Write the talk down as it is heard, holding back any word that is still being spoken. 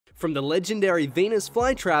From the legendary Venus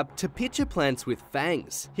flytrap to pitcher plants with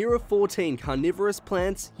fangs, here are 14 carnivorous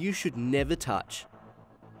plants you should never touch.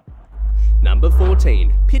 Number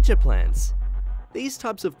 14. Pitcher plants. These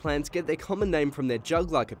types of plants get their common name from their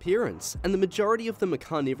jug-like appearance, and the majority of them are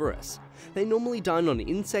carnivorous. They normally dine on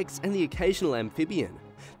insects and the occasional amphibian.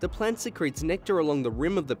 The plant secretes nectar along the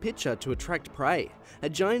rim of the pitcher to attract prey. A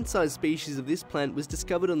giant-sized species of this plant was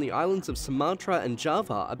discovered on the islands of Sumatra and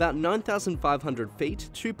Java about 9,500 feet,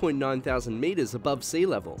 2.9 thousand meters above sea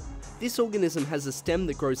level. This organism has a stem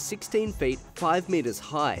that grows 16 feet, 5 meters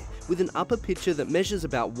high, with an upper pitcher that measures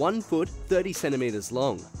about 1 foot, 30 centimeters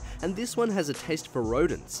long. And this one has a taste for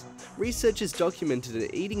rodents. Researchers documented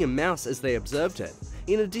it eating a mouse as they observed it.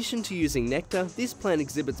 In addition to using nectar, this plant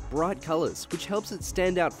exhibits bright colours, which helps it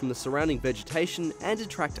stand out from the surrounding vegetation and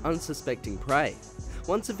attract unsuspecting prey.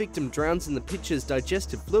 Once a victim drowns in the pitcher's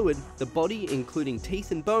digestive fluid, the body, including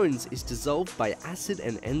teeth and bones, is dissolved by acid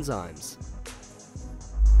and enzymes.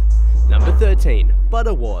 Number 13.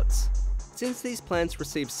 Butterworts. Since these plants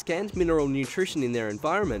receive scant mineral nutrition in their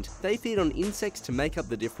environment, they feed on insects to make up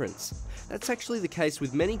the difference. That's actually the case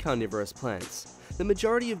with many carnivorous plants. The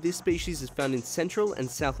majority of this species is found in Central and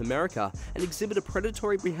South America and exhibit a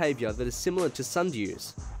predatory behaviour that is similar to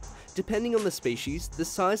sundews. Depending on the species, the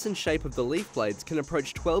size and shape of the leaf blades can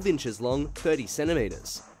approach 12 inches long, 30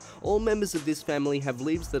 centimeters. All members of this family have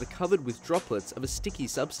leaves that are covered with droplets of a sticky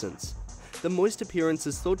substance. The moist appearance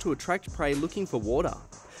is thought to attract prey looking for water.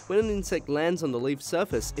 When an insect lands on the leaf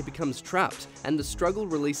surface, it becomes trapped, and the struggle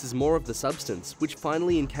releases more of the substance, which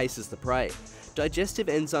finally encases the prey. Digestive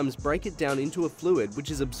enzymes break it down into a fluid which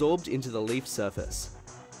is absorbed into the leaf surface.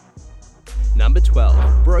 Number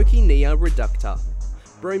 12. BROCCHINIA REDUCTA.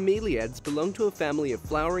 Bromeliads belong to a family of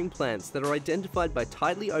flowering plants that are identified by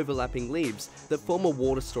tightly overlapping leaves that form a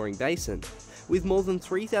water-storing basin. With more than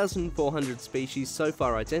 3,400 species so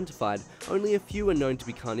far identified, only a few are known to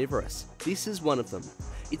be carnivorous. This is one of them.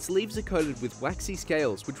 Its leaves are coated with waxy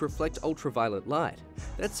scales which reflect ultraviolet light.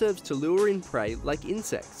 That serves to lure in prey like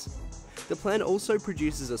insects. The plant also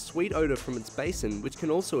produces a sweet odour from its basin which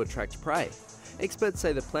can also attract prey. Experts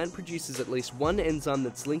say the plant produces at least one enzyme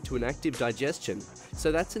that's linked to an active digestion,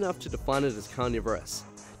 so that's enough to define it as carnivorous.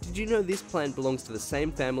 Did you know this plant belongs to the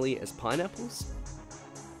same family as pineapples?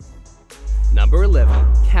 Number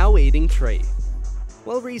 11. Cow-eating tree.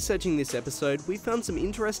 While researching this episode, we found some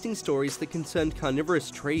interesting stories that concerned carnivorous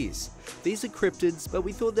trees. These are cryptids, but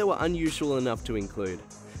we thought they were unusual enough to include.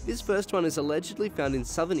 This first one is allegedly found in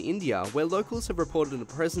southern India, where locals have reported the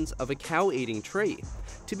presence of a cow-eating tree.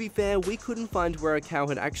 To be fair, we couldn't find where a cow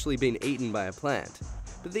had actually been eaten by a plant.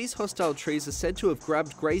 But these hostile trees are said to have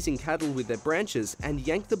grabbed grazing cattle with their branches and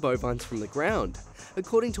yanked the bovines from the ground.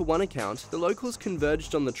 According to one account, the locals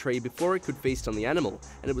converged on the tree before it could feast on the animal,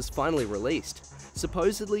 and it was finally released.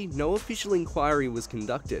 Supposedly, no official inquiry was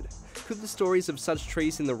conducted. Could the stories of such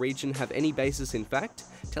trees in the region have any basis in fact?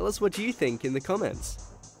 Tell us what you think in the comments.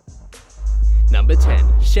 Number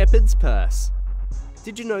 10. Shepherd's purse.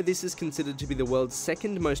 Did you know this is considered to be the world's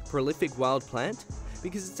second most prolific wild plant?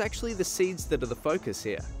 Because it's actually the seeds that are the focus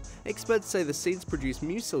here. Experts say the seeds produce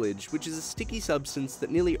mucilage, which is a sticky substance that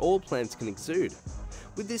nearly all plants can exude.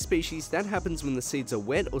 With this species, that happens when the seeds are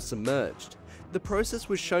wet or submerged. The process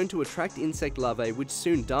was shown to attract insect larvae which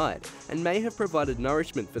soon died, and may have provided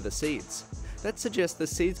nourishment for the seeds. That suggests the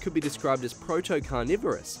seeds could be described as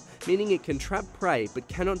proto-carnivorous, meaning it can trap prey but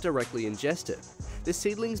cannot directly ingest it. The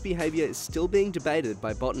seedling's behaviour is still being debated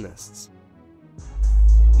by botanists.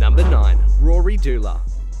 Number 9. RORIDULA.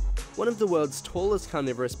 One of the world's tallest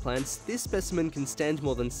carnivorous plants, this specimen can stand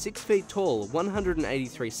more than 6 feet tall,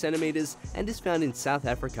 183 centimeters, and is found in South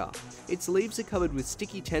Africa. Its leaves are covered with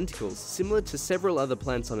sticky tentacles, similar to several other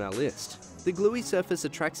plants on our list. The gluey surface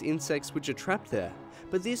attracts insects which are trapped there,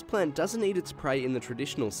 but this plant doesn't eat its prey in the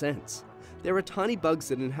traditional sense. There are tiny bugs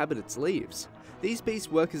that inhabit its leaves. These beasts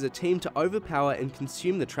work as a team to overpower and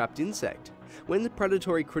consume the trapped insect. When the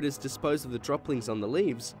predatory critters dispose of the droplings on the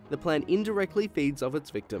leaves, the plant indirectly feeds off its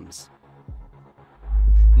victims.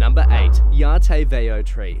 Number 8. Yateveo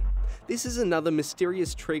tree. This is another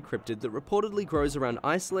mysterious tree cryptid that reportedly grows around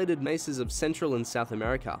isolated mesas of Central and South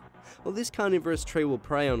America. While this carnivorous tree will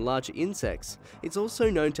prey on larger insects, it's also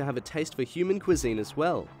known to have a taste for human cuisine as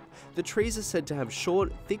well. The trees are said to have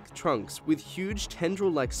short, thick trunks with huge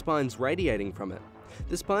tendril-like spines radiating from it.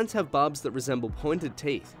 The spines have barbs that resemble pointed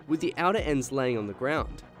teeth, with the outer ends laying on the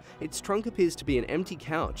ground. Its trunk appears to be an empty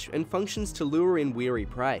couch and functions to lure in weary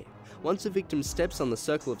prey. Once a victim steps on the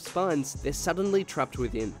circle of spines, they're suddenly trapped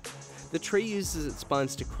within. The tree uses its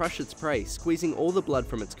spines to crush its prey, squeezing all the blood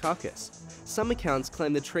from its carcass. Some accounts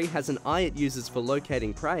claim the tree has an eye it uses for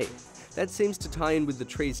locating prey. That seems to tie in with the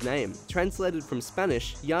tree's name. Translated from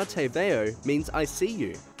Spanish, Ya te veo means I see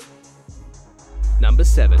you. Number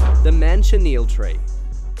 7. The Manchineel tree.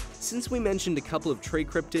 Since we mentioned a couple of tree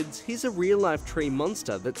cryptids, here's a real-life tree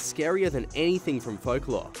monster that's scarier than anything from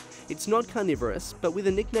folklore. It's not carnivorous, but with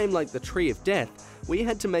a nickname like the Tree of Death, we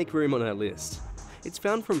had to make room on our list. It's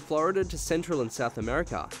found from Florida to Central and South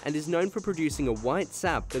America, and is known for producing a white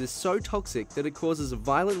sap that is so toxic that it causes a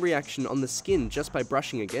violent reaction on the skin just by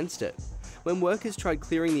brushing against it. When workers tried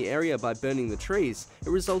clearing the area by burning the trees, it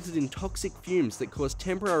resulted in toxic fumes that caused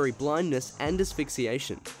temporary blindness and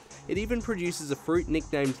asphyxiation. It even produces a fruit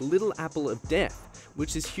nicknamed Little Apple of Death,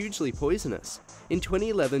 which is hugely poisonous. In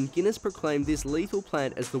 2011, Guinness proclaimed this lethal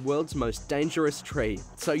plant as the world's most dangerous tree,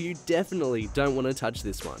 so you definitely don't want to touch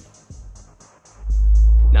this one.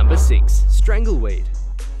 Number 6. Strangleweed.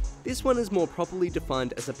 This one is more properly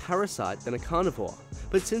defined as a parasite than a carnivore,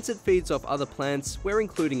 but since it feeds off other plants, we're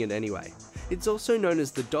including it anyway. It's also known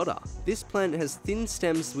as the Dodder. This plant has thin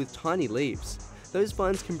stems with tiny leaves. Those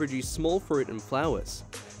vines can produce small fruit and flowers.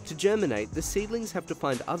 To germinate, the seedlings have to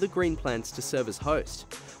find other green plants to serve as host.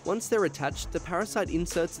 Once they're attached, the parasite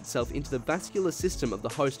inserts itself into the vascular system of the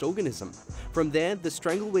host organism. From there, the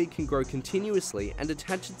strangleweed can grow continuously and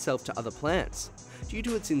attach itself to other plants. Due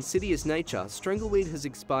to its insidious nature, strangleweed has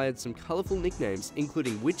inspired some colourful nicknames,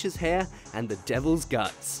 including witch's hair and the devil's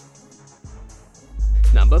guts.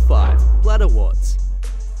 Number 5. Bladderworts.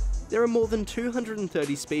 There are more than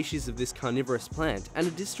 230 species of this carnivorous plant and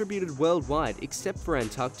are distributed worldwide except for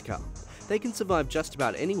Antarctica. They can survive just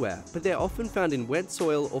about anywhere, but they're often found in wet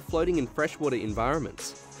soil or floating in freshwater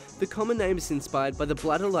environments. The common name is inspired by the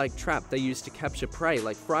bladder-like trap they use to capture prey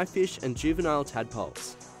like fry fish and juvenile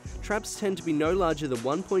tadpoles. Traps tend to be no larger than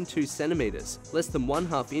 1.2 centimeters, less than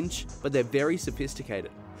 1/2 inch, but they're very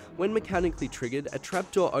sophisticated. When mechanically triggered, a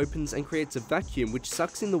trapdoor opens and creates a vacuum which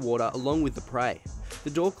sucks in the water along with the prey. The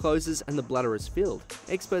door closes and the bladder is filled.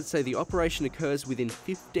 Experts say the operation occurs within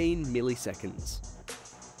 15 milliseconds.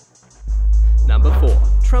 Number 4.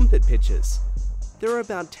 Trumpet pitchers. There are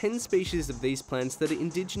about 10 species of these plants that are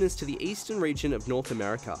indigenous to the eastern region of North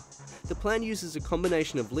America. The plant uses a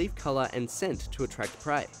combination of leaf colour and scent to attract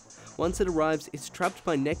prey. Once it arrives, it's trapped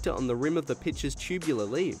by nectar on the rim of the pitcher's tubular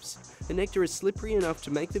leaves. The nectar is slippery enough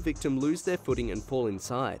to make the victim lose their footing and fall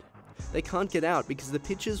inside. They can't get out because the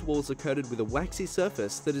pitcher's walls are coated with a waxy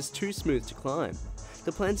surface that is too smooth to climb.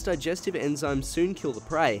 The plant's digestive enzymes soon kill the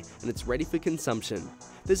prey, and it's ready for consumption.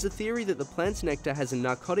 There's a theory that the plant's nectar has a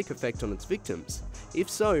narcotic effect on its victims. If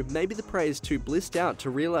so, maybe the prey is too blissed out to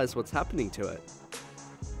realise what's happening to it.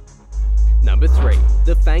 Number 3.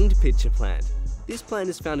 The fanged pitcher plant. This plant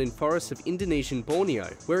is found in forests of Indonesian Borneo,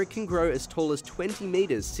 where it can grow as tall as 20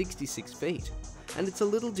 meters, 66 feet. And it's a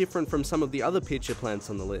little different from some of the other pitcher plants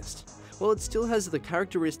on the list. While it still has the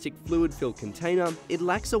characteristic fluid-filled container, it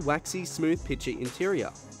lacks a waxy, smooth pitcher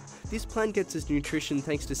interior. This plant gets its nutrition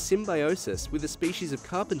thanks to symbiosis with a species of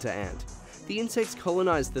carpenter ant. The insects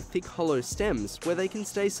colonize the thick hollow stems, where they can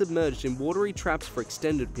stay submerged in watery traps for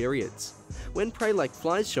extended periods. When prey like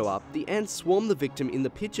flies show up, the ants swarm the victim in the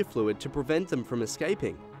pitcher fluid to prevent them from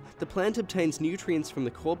escaping. The plant obtains nutrients from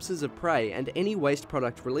the corpses of prey and any waste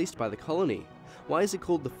product released by the colony. Why is it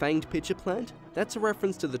called the fanged pitcher plant? That's a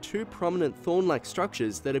reference to the two prominent thorn-like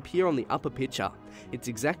structures that appear on the upper pitcher. Its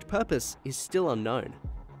exact purpose is still unknown.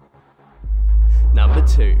 Number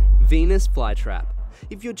 2. Venus flytrap.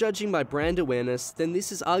 If you're judging by brand awareness, then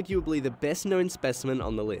this is arguably the best known specimen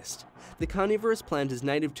on the list. The carnivorous plant is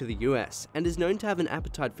native to the US and is known to have an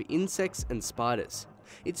appetite for insects and spiders.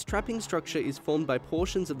 Its trapping structure is formed by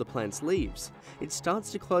portions of the plant's leaves. It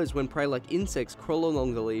starts to close when prey like insects crawl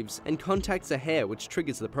along the leaves and contacts a hair, which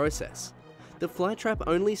triggers the process. The flytrap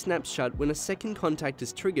only snaps shut when a second contact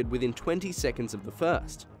is triggered within 20 seconds of the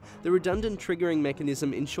first. The redundant triggering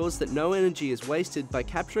mechanism ensures that no energy is wasted by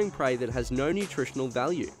capturing prey that has no nutritional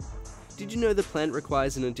value. Did you know the plant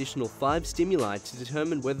requires an additional 5 stimuli to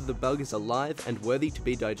determine whether the bug is alive and worthy to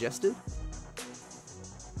be digested?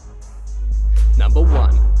 Number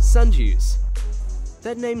 1. SUNDEWS.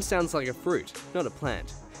 That name sounds like a fruit, not a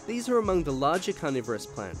plant. These are among the larger carnivorous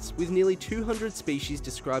plants, with nearly 200 species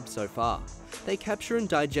described so far. They capture and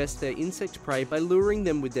digest their insect prey by luring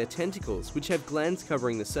them with their tentacles, which have glands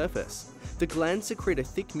covering the surface. The glands secrete a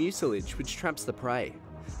thick mucilage which traps the prey.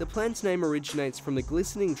 The plant's name originates from the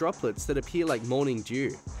glistening droplets that appear like morning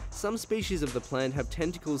dew. Some species of the plant have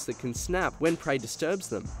tentacles that can snap when prey disturbs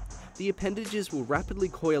them. The appendages will rapidly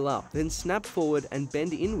coil up, then snap forward and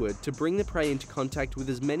bend inward to bring the prey into contact with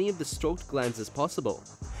as many of the stalked glands as possible.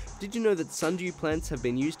 Did you know that sundew plants have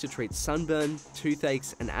been used to treat sunburn,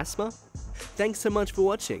 toothaches, and asthma? Thanks so much for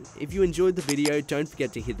watching. If you enjoyed the video, don't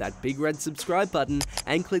forget to hit that big red subscribe button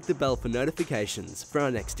and click the bell for notifications for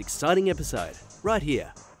our next exciting episode, right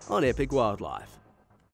here on Epic Wildlife.